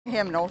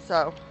hymnal,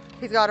 so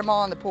he's got them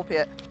all in the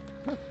pulpit.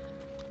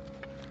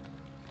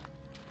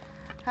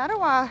 How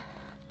do I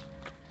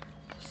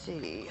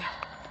see?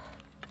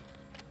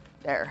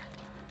 There.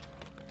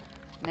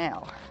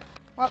 Now.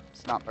 Well,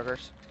 snot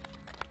boogers.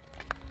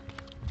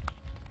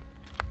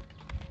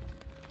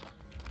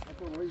 I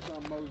put Reese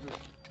on Moses.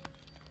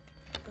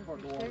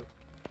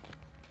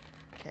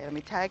 Okay, let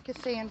me tag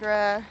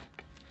Cassandra.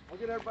 I'll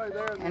get everybody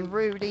there and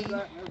Rudy,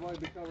 and everybody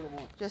be covered in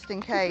one. just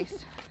in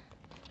case.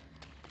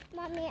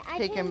 Mommy,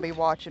 he can be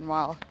watching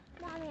while.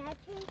 Mommy, I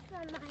changed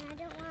my mind. I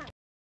don't want.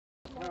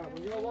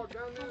 When you all walk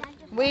down there,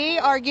 We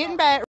are getting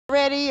back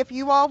ready. If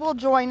you all will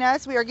join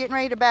us, we are getting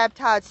ready to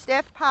baptize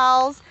Steph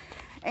Piles,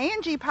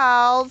 Angie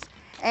Piles,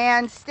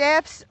 and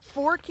Steph's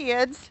 4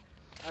 kids.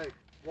 hey,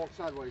 walk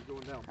sideways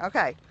going down.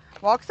 Okay,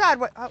 walk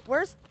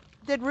sideways.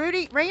 Did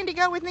Randy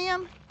go with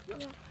them?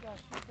 Yep.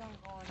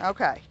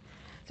 Okay.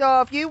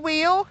 So if you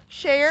will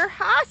share,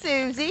 hi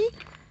Susie,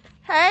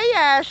 hey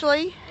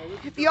Ashley,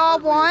 if y'all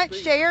want,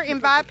 share,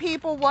 invite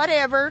people,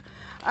 whatever.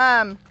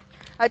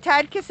 I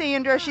tagged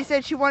Cassandra. She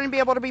said she wanted to be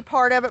able to be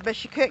part of it, but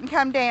she couldn't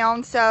come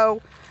down.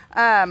 So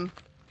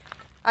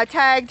I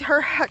tagged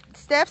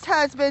Steph's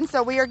husband.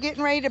 So we are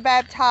getting ready to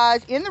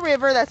baptize in the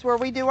river. That's where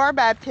we do our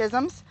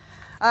baptisms.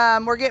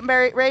 We're getting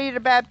ready to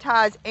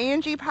baptize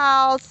Angie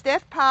Piles,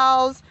 Steph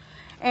Piles,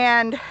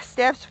 and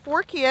Steph's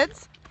 4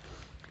 kids.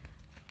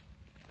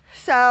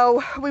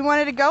 So we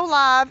wanted to go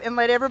live and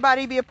let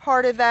everybody be a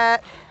part of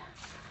that.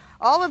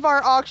 All of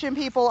our auction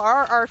people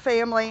are our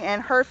family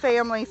and her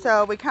family,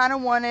 so we kind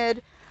of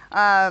wanted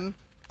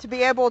to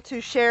be able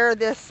to share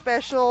this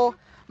special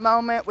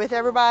moment with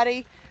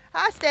everybody.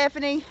 Hi,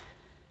 Stephanie.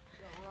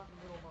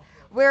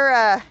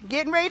 We're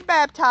getting ready to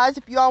baptize.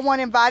 If you all want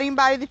to invite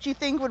anybody that you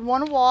think would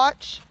want to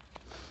watch,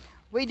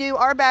 we do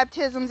our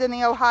baptisms in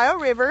the Ohio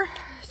River.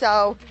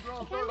 So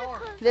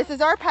this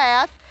is our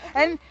path.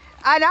 And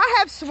I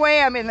have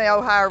swam in the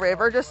Ohio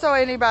River, just so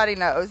anybody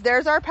knows.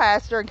 There's our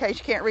pastor, in case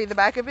you can't read the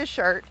back of his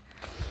shirt.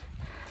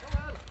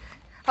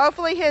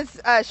 Hopefully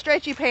his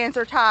stretchy pants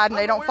are tied and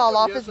they don't fall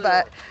off his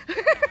butt. But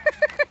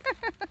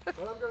I'm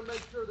going to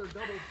make sure they're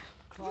double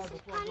tied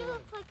before I go in.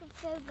 Looks like a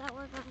food that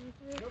we're going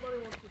through. Nobody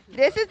wants to see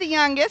This is the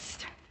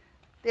youngest.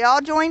 They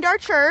all joined our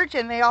church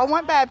and they all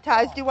want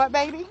baptized. Do what,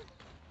 baby?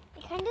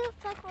 It kind of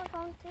looks like we're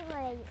going through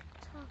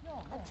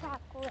a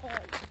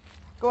chocolate.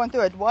 Going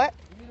through a what?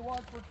 You need to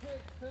watch for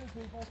ticks too,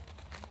 people.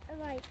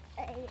 Like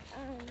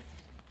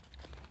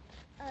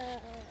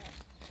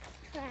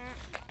track.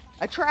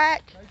 A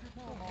track?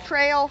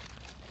 Trail?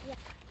 Yeah.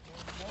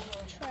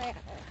 Trail.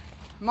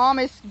 Mom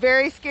is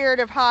very scared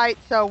of heights,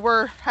 so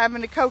we're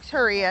having to coax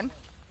her in.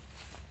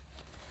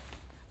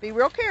 Be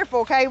real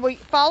careful, okay?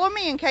 Follow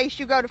me in case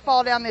you go to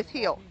fall down this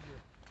hill.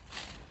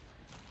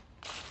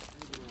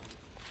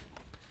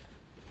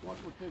 Watch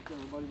for ticks,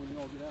 everybody, when you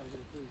all get out of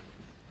here too.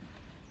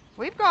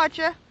 We've got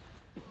you.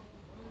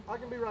 I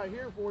can be right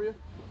here for you.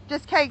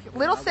 Just take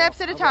little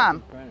steps at a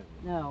time.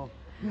 No,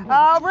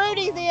 Oh,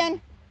 Rudy's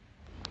in.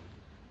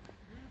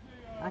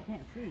 I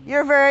can't see.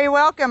 You're very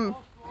welcome.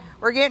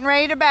 We're getting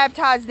ready to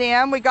baptize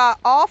them. We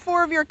got all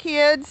 4 of your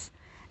kids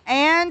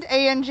and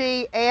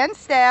Angie and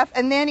Steph,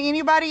 and then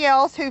anybody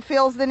else who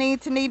feels the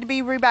need to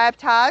be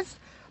rebaptized.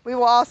 We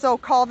will also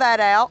call that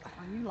out.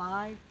 Are you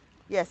live?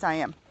 Yes, I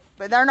am.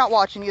 But they're not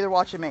watching you, they're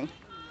watching me.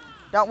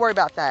 Don't worry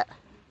about that.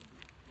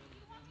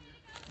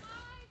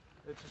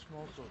 It's a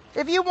small circle.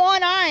 If you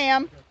want, I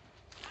am.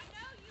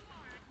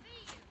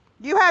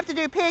 You have to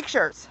do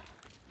pictures.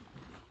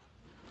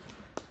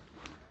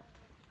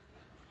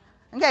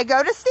 Okay,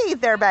 go to Steve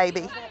there,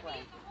 baby.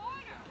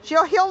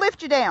 He'll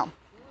lift you down.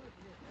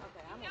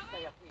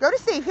 Go to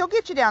Steve. He'll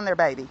get you down there,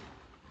 baby.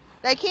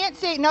 They can't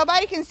see.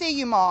 Nobody can see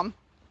you, Mom.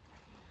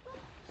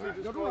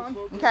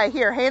 Okay,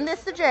 here. Hand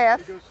this to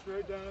Jeff. Go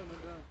straight down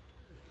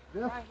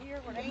and down. Right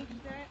here where Angel's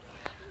at?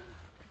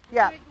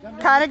 Yeah.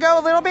 Kind of go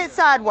a little bit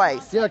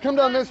sideways. Yeah, come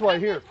down this way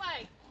here.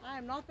 I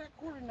am not that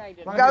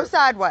coordinated. Right Go here.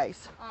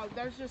 sideways. Oh,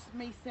 there's just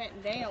me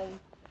sitting down.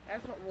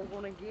 That's what we're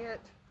going to get.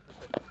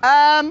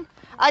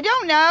 I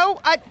don't know.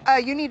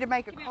 You need to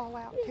make a call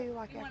out too,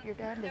 like after you're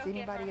done. Does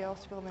anybody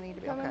else feel the need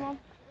to be okay?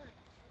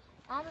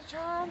 I'm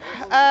trying.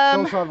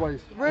 Go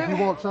sideways. If you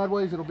walk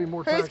sideways, it'll be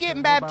more Who's traction,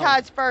 getting more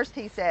baptized first?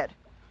 He said.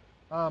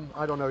 balance.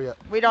 I don't know yet.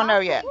 We don't know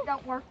yet.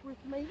 Don't work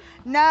with me.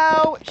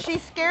 No,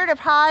 she's scared of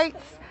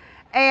heights,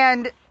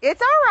 and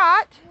it's all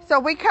right. So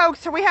we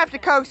have to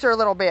coax her a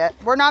little bit.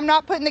 I'm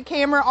not putting the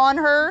camera on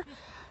her,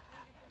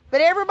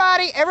 but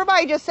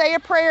everybody just say a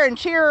prayer and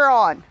cheer her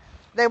on.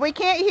 That we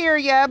can't hear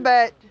you,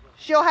 but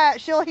she'll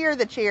hear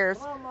the cheers.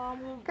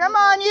 Come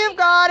on, you've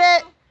got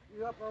it.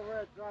 You're up over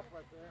that drop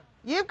right there.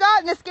 You've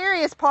gotten the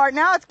scariest part.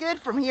 Now it's good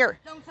from here.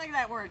 Don't say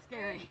that word,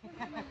 scary.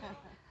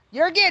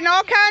 You're getting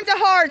all kinds of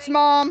hearts,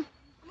 Mom.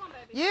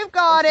 You've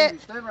got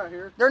it. Stand right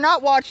here. They're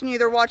not watching you.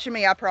 They're watching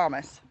me, I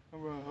promise.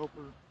 I'm going to help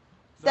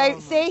her.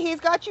 See, he's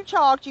got you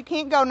chalked. You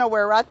can't go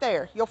nowhere right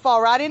there. You'll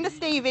fall right into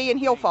Stevie and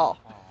he'll fall.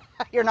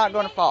 You're not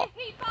going to fall. If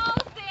he falls,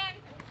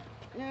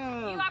 then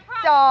Yeah.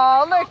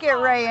 Oh, look at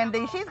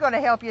Randy. She's going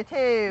to help you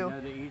too.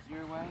 The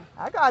easier way?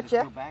 I got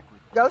you. Go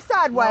backwards. Go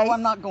sideways. No,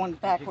 I'm not going You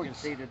can backwards.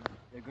 see the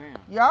ground.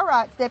 You're all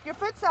right. Step your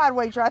foot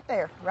sideways right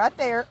there. Right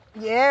there.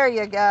 There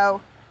you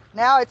go.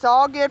 Now it's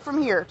all good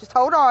from here. Just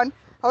hold on.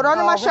 Hold on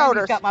to my Randy's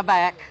shoulders. got my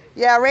back.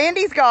 Yeah,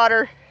 Randy's got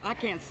her. I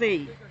can't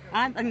see.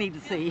 I need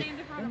to see.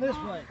 Come this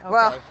way.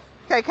 Well,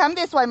 okay, come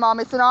this way, Mom.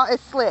 It's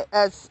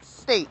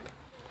steep.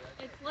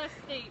 It's less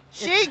steep.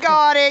 She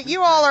got it.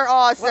 You all are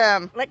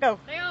awesome. Let go.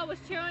 They always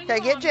cheering Okay,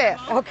 you get on, Jess.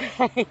 Mama.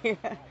 Okay.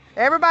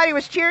 Everybody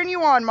was cheering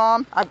you on,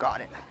 Mom. I've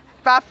got it.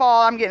 If I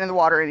fall, I'm getting in the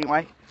water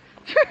anyway.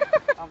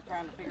 I'm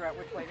trying to figure out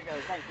which way to go.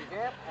 Thank you,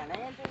 Jeff and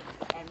Angie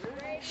and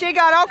Rudy. She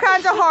got all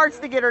kinds of hearts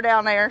to get her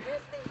down there.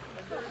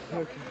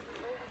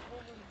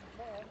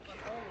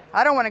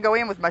 I don't want to go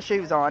in with my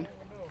shoes on.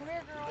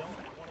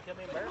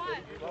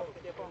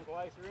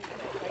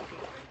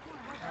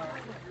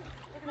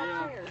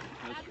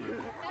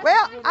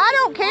 Well, I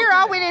don't care.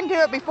 I went into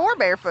it before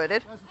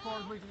barefooted. That's as far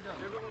as we can go.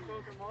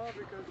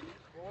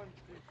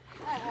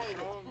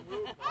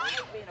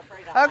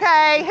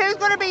 Okay, who's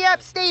going to be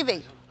up,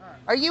 Stevie?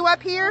 Are you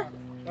up here?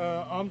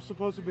 I'm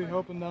supposed to be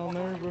helping down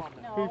there with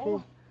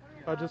people.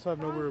 I just have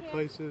nowhere to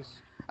place this.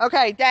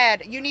 Okay,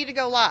 Dad, you need to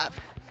go live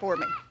for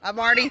me. I'm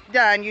already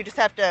done. You just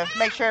have to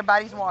make sure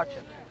everybody's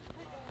watching.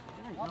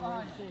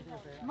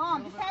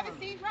 Mom, just have a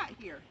seat right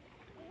here.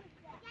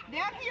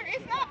 Down here,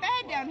 it's not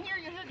bad down here.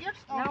 You're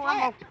on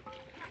flat.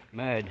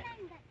 Mud.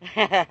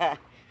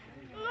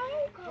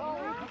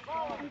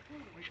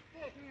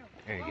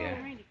 There you go.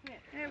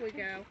 There we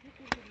go.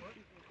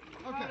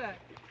 Okay.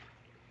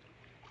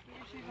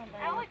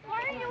 Alex,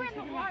 why are you in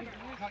the water?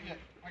 Not yet.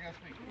 I gotta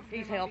speak.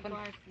 He's helping.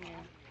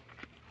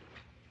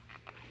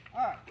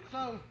 Alright,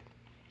 so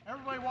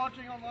everybody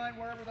watching online,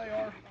 wherever they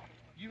are,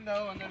 you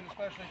know, and then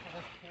especially for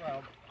this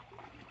crowd.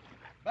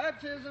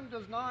 Baptism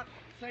does not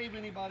save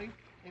anybody.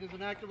 It is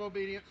an act of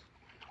obedience.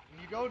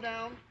 When you go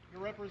down,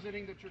 you're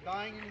representing that you're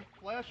dying in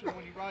flesh, and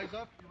when you rise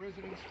up, you're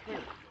risen in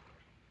spirit.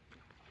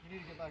 You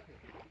need to get back here,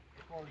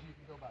 as far as you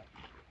can go back.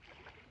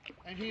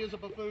 And he is a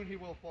buffoon, he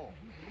will fall.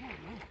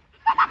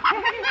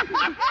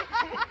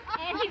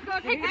 And he's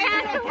going to take the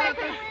ass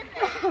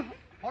away.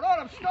 Hold on,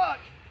 I'm stuck.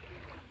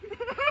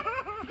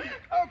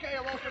 Okay, I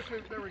lost my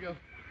shoes. There we go.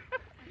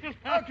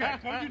 Okay.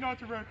 Told you not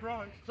to wreck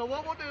Christ. So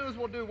what we'll do is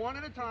we'll do one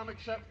at a time,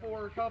 except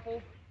for a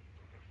couple.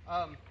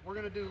 We're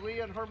going to do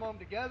Leah and her mom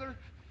together.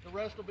 The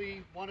rest will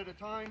be one at a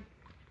time.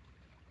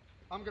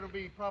 I'm going to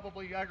be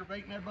probably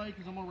aggravating everybody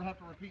because I'm going to have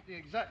to repeat the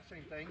exact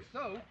same thing.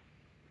 So,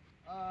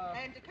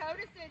 And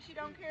Dakota said she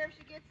don't care if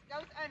she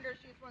goes under.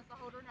 She just wants to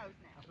hold her nose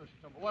now. that's what she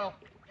told me. Well,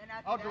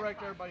 I'll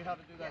direct everybody how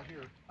to do that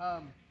here.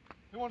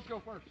 Who wants to go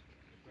first?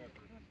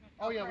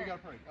 Oh yeah, we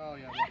got to pray. Oh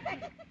yeah.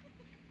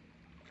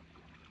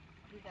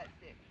 Who's that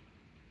stick?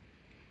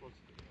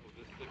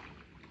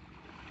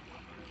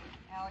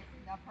 Alex,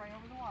 now pray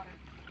over the water.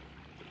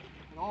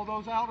 And all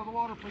those out of the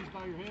water, please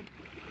bow your head.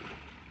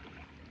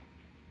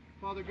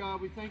 Father God,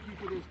 we thank you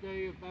for this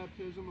day of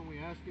baptism, and we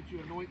ask that you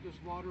anoint this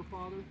water,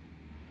 Father.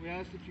 We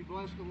ask that you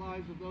bless the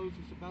lives of those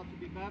that's about to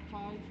be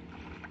baptized.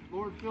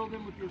 Lord, fill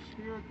them with your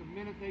spirit the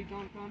minute they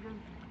dunk under.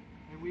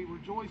 And we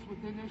rejoice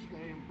within this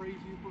day and praise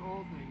you for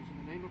all things.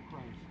 In the name of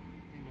Christ.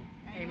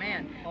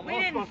 Amen. Amen. We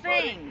didn't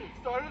sing. It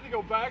started to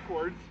go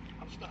backwards.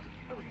 I'm stuck.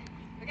 There we go.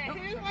 Okay,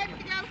 who wants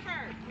to go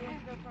first?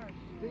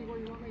 See where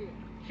you want me at?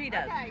 She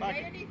does. Okay,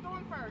 Randy's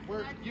going first.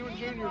 Where That's you and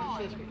me Junior's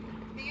Ron.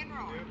 assistant. Me and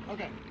Ron.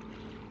 Okay.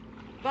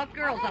 Both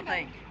girls, I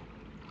think.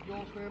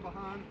 You'll stand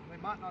behind. They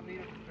might not need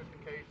it just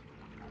in case.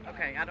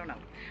 Okay, I don't know.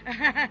 Okay,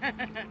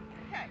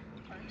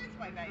 turn this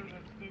way, baby.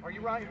 Are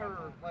you right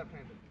or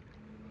left-handed?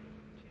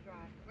 She's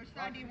right. Which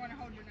side do you want to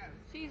hold your nose?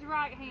 She's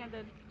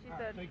right-handed. She All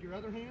said. right, take your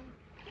other hand.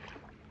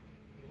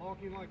 Lock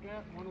in like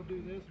that. One will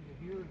do this and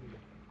you'll hear it.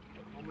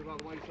 I'll move out of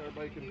the way so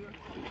everybody can.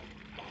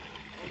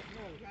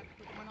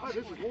 Oh,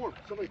 this is warm.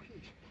 Somebody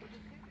peach.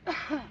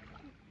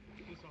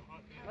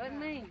 Wasn't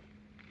me.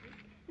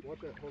 Watch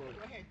that. Hold on.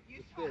 Go ahead. You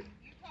It's talk. thick.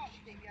 You talk,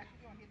 Stevie. I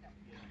should go and hit that.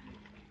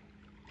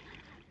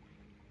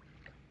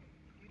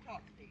 You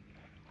talk,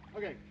 Stevie.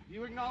 Okay.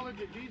 You acknowledge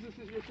that Jesus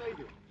is your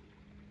Savior.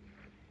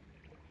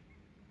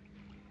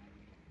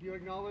 You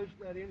acknowledge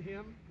that in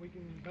Him we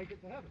can make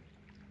it to heaven.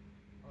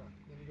 All right.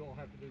 Then you all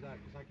have to do that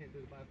because I can't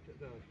do the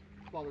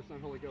Father, Son,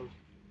 Holy Ghost.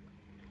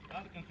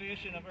 By the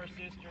confession of our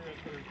sister, of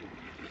her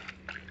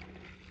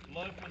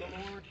love for the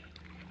Lord,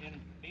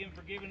 and being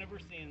forgiven of her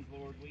sins,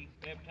 Lord, we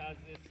baptize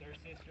our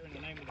sister in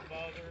the name of the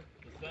Father,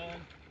 the Son,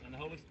 and the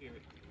Holy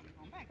Spirit.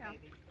 Come back,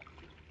 baby.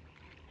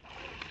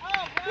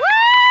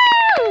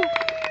 Woo!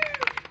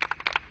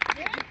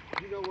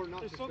 You know we're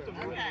not something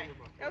necessarily.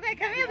 Okay. Okay,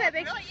 come here,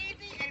 baby. Really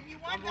easy, and if you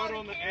want I'm right to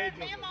on the Karen,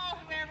 edge of Mama,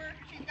 whoever,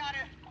 she's got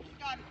a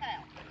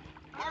towel.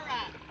 All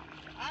right.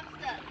 I'm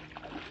stuck.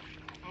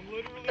 I'm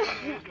literally on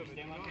the edge of it.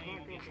 Stand like me,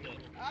 you'll get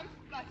stuck.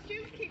 My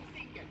shoes keep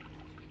sinking.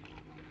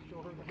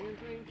 Show her the hand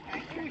thing.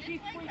 Okay,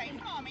 she's face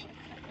mommy.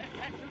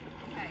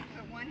 Okay,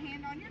 put one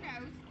hand on your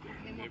nose,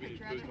 and then we'll put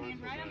your other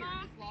hand right here.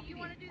 Just lock You it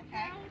want in, to do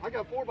okay? towels? I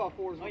got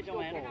 4x4s. Wait, don't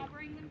matter. I'll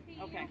bring them to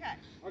you. Okay. Okay.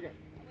 Okay.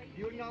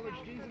 You acknowledge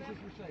Jesus as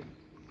your Savior.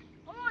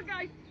 Come on,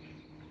 guys.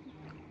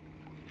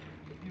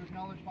 you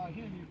acknowledge by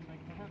him you can make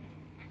it to heaven.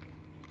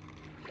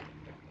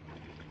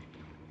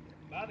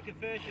 By the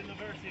confession of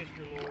our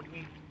sister, Lord,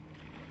 we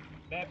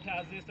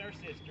baptize this our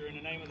sister in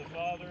the name of the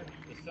Father,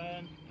 the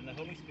Son, and the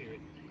Holy Spirit.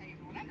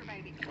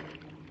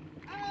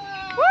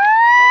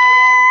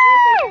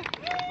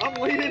 I'm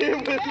leaning in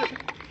with you.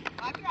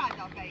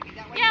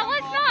 Yeah,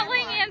 let's not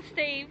lean in,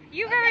 Steve.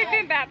 You've already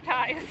been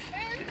baptized.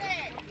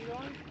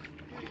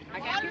 I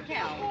got your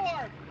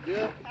towel.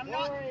 Yeah. I'm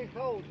not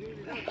cold,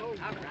 Judy. Not cold.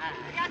 All right.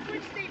 I got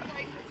switch seat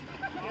places.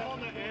 On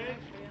the edge,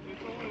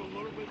 it's only a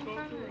little bit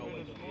closer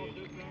and a small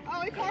dip down.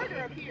 Oh, it's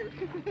harder up here.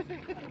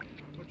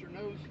 Put your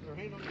nose or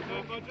hand on your So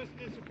nose. if I just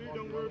disappear,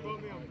 don't worry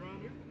about me. I'm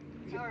drowning.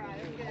 All right,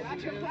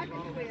 that's good. I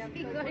can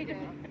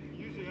swim.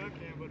 Usually I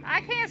can, but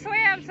I can't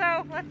swim,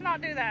 so let's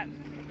not do that.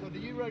 So do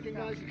you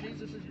recognize that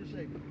Jesus is your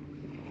Savior? Do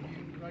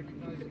you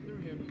recognize that through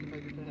him you can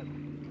make it to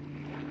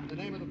heaven? In the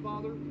name of the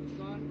Father, the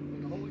Son,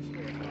 and the Holy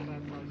Spirit, I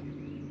baptize you.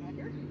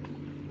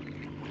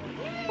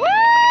 Woo!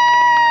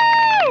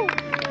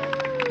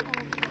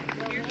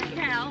 Here's your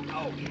towel.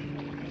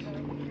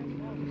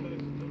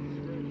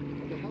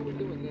 Okay, how are we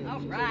doing this? All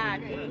right.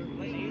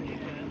 Let Angie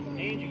come.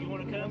 Angie, you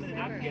want to come and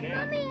I can get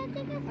out? Mommy, I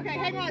think I Okay,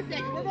 hang on a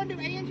second. We're going to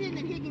do Angie and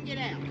then he can get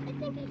out.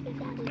 think I should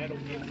go. That'll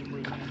get some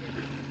room.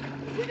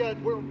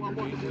 We're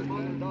wanting to do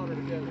mother and daughter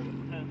together.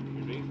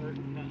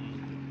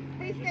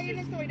 He's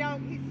standing so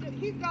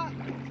he's got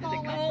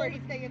small legs where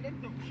he's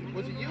standing.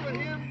 Was it you and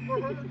him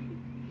for her?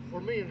 Or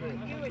me and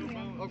him? You and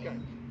him. Okay.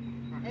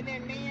 And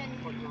then me and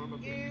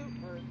you,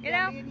 or Get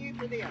out. me and you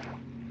for the other.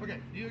 Okay.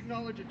 Do you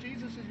acknowledge that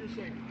Jesus is your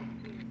Savior?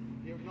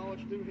 Do you acknowledge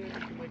through him you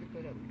can make it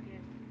to heaven?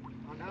 Yes.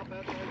 I now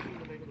baptize you in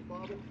the name of the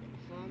Father,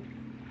 the Son,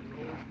 and the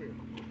Holy Spirit.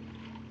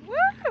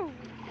 Woo!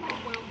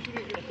 Well, she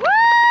didn't get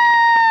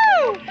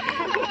Woo!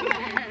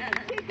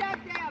 He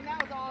ducked down. That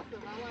was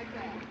awesome. I like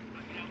that.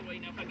 Out of the way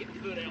now if I get the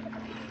foot out.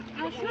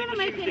 I was trying to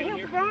make it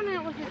help Ron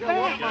out with his I got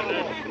one back.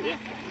 bottle off.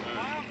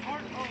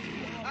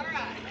 All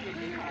right.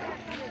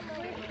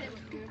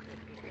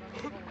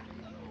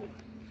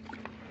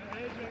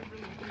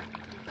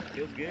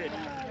 Feels good.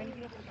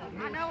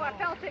 I know, I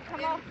felt it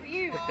come off for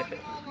you. You all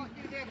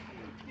do this.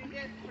 Do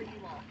this for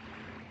you all.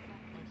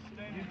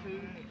 You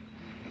two.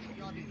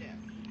 You all do this.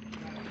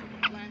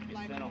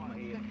 Like Set off my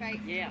head. the face.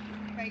 Yeah.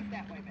 Face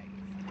that way,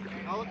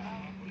 baby. Alex,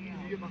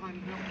 you get behind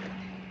him.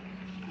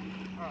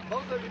 All right,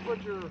 both of you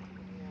put your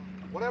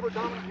whatever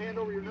dominant hand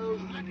over your nose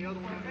and then the other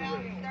one on your Well,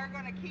 lips. they're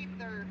going to keep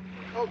their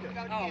Okay.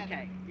 go Oh, together.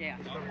 okay. Yeah.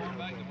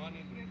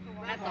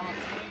 That's awesome.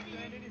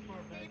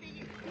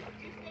 Stevie,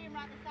 you stand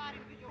right beside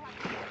him because you'll have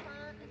to help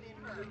her and then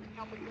her.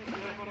 Help us with if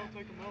I it. don't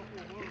take a mouthful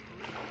of water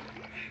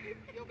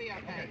first. You'll be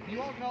okay. Okay. Do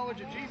you all acknowledge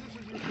that Jesus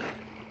is your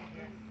Savior?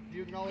 Do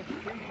you acknowledge that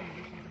through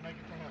Jesus you can make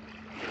it to heaven?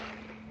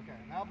 Okay.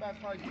 Now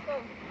baptize you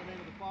both in the name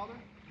of the Father,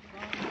 the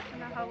Son,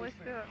 and the Holy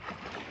Spirit.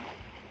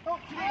 Oh,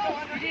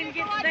 you didn't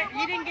go under.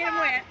 You didn't get him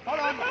wet. Hold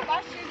on. We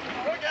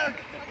got it.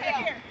 Okay,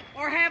 here.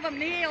 Or have a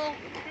meal.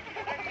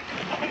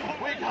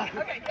 We got it.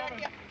 Okay, got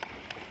you.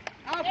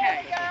 Okay.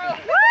 There we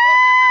go.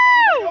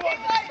 Woo!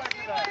 She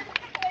was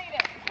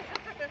completed.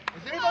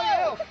 Is anybody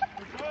else?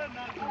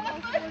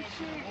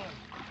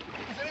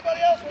 Does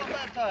anybody else want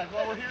baptized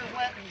while we're here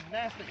wet and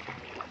nasty?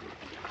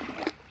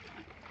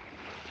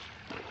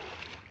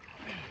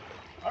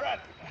 All right.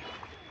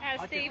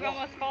 As Steve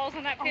almost falls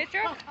in that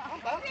picture. I'm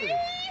about to.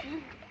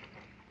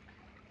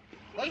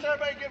 Let's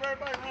everybody give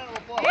everybody a round of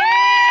applause.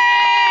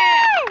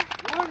 Yeah!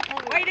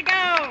 Way to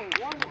go!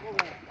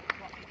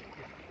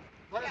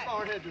 Let us bow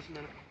our head just a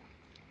minute.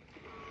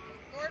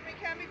 Lord, we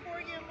come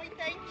before you and we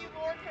thank you,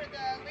 Lord, for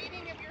the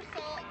leading of your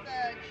soul,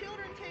 the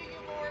children to you,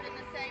 Lord, and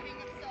the saving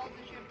of souls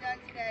as you have done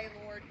today,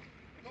 Lord.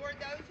 Lord,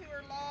 those who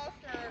are lost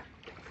or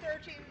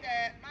searching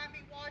that might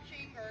be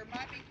watching or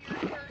might be here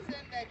in person,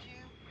 that you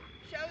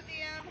show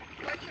them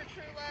what your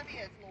true love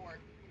is,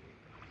 Lord.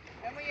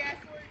 And we ask,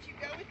 Lord, that you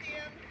go with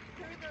them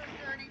through their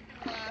journey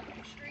through life,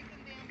 you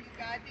strengthen them, you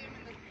guide them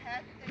in the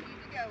path that they need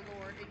to go,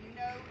 Lord, and you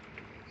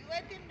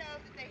let them know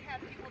that they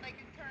have people they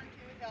can turn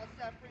to without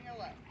suffering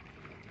alone.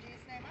 In Jesus'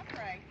 name I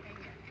pray.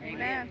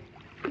 Amen.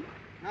 Amen.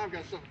 Now I've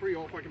got something for you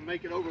all if I can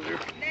make it over there.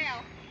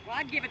 Now, Well,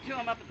 I'd give it to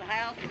him up at the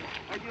house.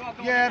 Or you all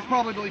going Yeah, in it's the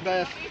probably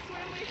best. let me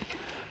swim with you.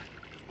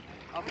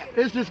 house? Okay.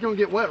 It's just going to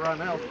get wet right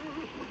now.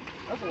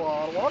 That's a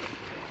lot of water.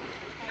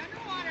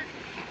 Underwater.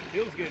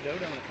 Feels good though,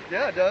 don't it?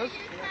 Yeah, it does. You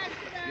guys,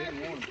 Good and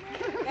warm.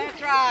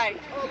 That's right.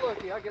 Oh,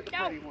 looky, I get the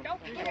pretty one.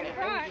 Don't get it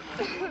right.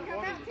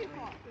 come out too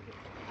far.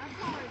 I'm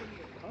taller than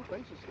you. Oh,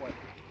 thanks for sweating.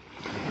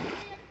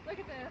 Look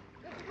at this.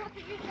 This is what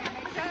they use to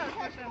make shadows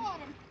Touch with them.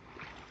 water.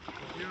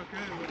 Yeah,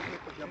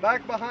 okay. Now,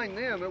 back behind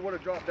them, it would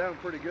have dropped down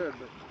pretty good,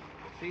 but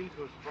seems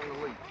to have sprung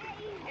a leak.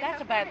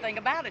 That's a bad thing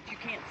about it. You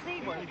can't see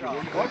where it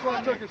drops. Well, that's why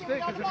I took a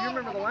stick, because if you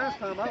remember the last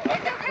time, I It's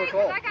okay, took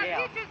 'cause off. I got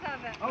Yeah. pictures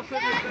of it. I was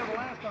sitting there the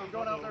last time,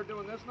 going out there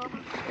doing this number.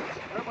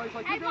 Everybody's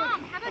like, Hey, you doing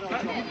Mom, it? how about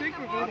And I you was sit like,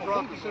 in the I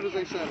dropped as soon as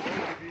they said it.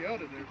 To be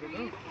out of there, but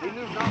no. We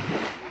knew not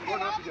where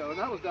not to go, and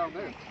that was down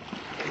there.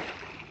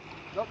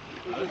 Nope.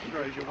 This is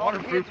great. You're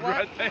waterproof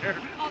right there.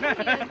 All the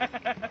kids.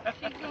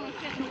 She's going to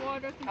sit in the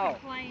water and Oh.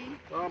 complain.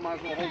 Well, I might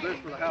as well hold this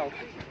for the house.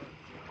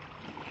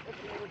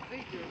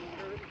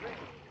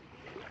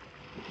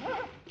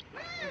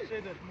 I'd say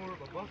that's more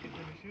of a bucket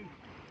than a shoe.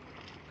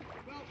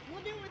 Well,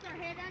 we'll do it with our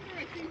head under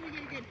as soon as we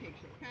get a good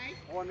picture, okay?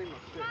 Oh, I need my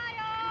stick.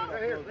 Smile!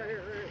 Right here, right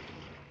here, right here.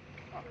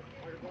 Oh,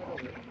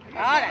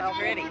 that's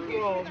pretty.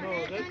 Oh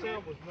no, that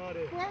sound was not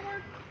it.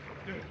 Forward.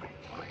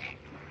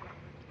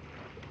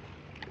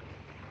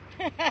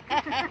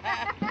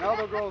 Now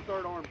they'll grow a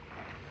third arm.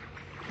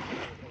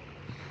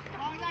 As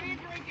long as I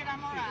didn't drink it,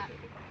 I'm all right.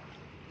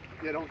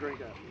 Yeah, don't drink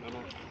that.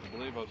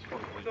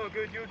 It's all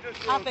good. You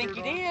just. I think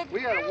you did.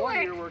 We had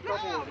one year where a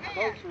couple of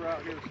folks were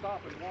out here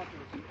stopping watching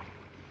us.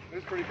 It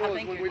was pretty cool. I It's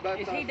think when you're- we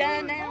baptized is he her done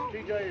and now?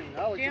 TJ and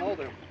Alex Jim? and all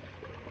them.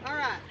 All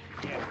right.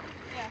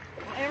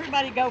 Well,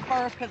 everybody go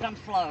first because I'm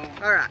slow.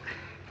 All right.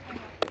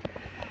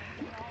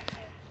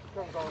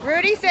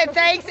 Rudy said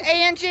thanks,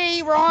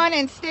 Angie, Ron,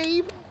 and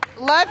Steve.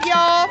 Love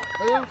y'all.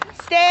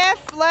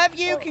 Steph, love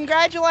you.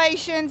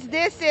 Congratulations.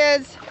 This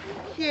is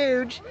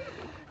huge.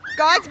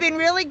 God's been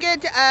really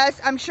good to us.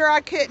 I'm sure I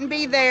couldn't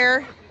be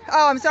there.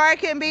 Oh, I'm sorry I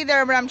couldn't be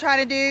there, but I'm trying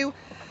to do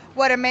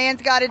what a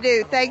man's got to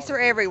do. Thanks for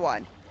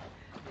everyone.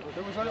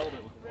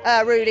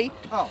 Rudy.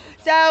 Oh.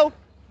 So,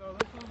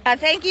 I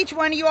thank each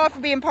one of you all for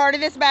being part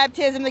of this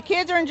baptism. The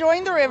kids are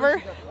enjoying the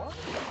river.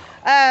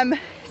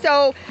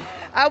 So,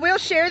 I will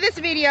share this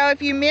video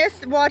if you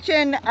missed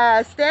watching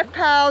Steph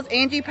Powell's,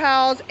 Angie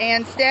Powell's,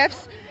 and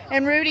Steph's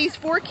and Rudy's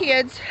 4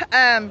 kids.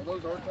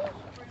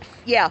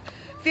 Yeah,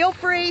 feel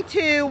free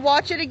to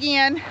watch it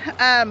again.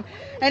 And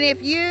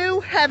if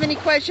you have any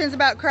questions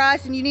about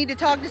Christ and you need to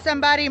talk to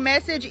somebody,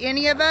 message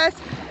any of us,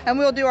 and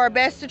we'll do our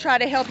best to try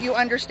to help you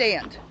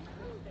understand.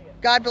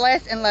 God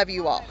bless and love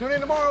you all. Tune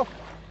in tomorrow.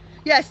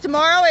 Yes,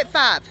 tomorrow at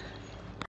 5.